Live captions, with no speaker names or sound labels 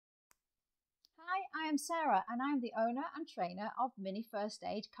I am Sarah and I am the owner and trainer of Mini First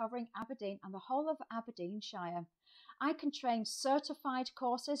Aid covering Aberdeen and the whole of Aberdeenshire. I can train certified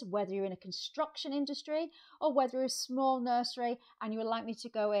courses whether you're in a construction industry or whether you're a small nursery and you would like me to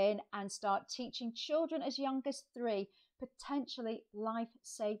go in and start teaching children as young as 3 potentially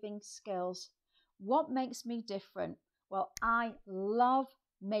life-saving skills. What makes me different? Well, I love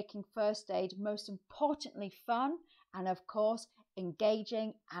making first aid most importantly fun and of course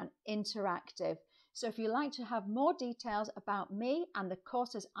engaging and interactive. So if you'd like to have more details about me and the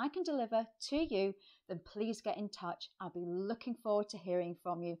courses I can deliver to you, then please get in touch. I'll be looking forward to hearing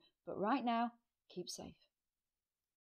from you. But right now, keep safe.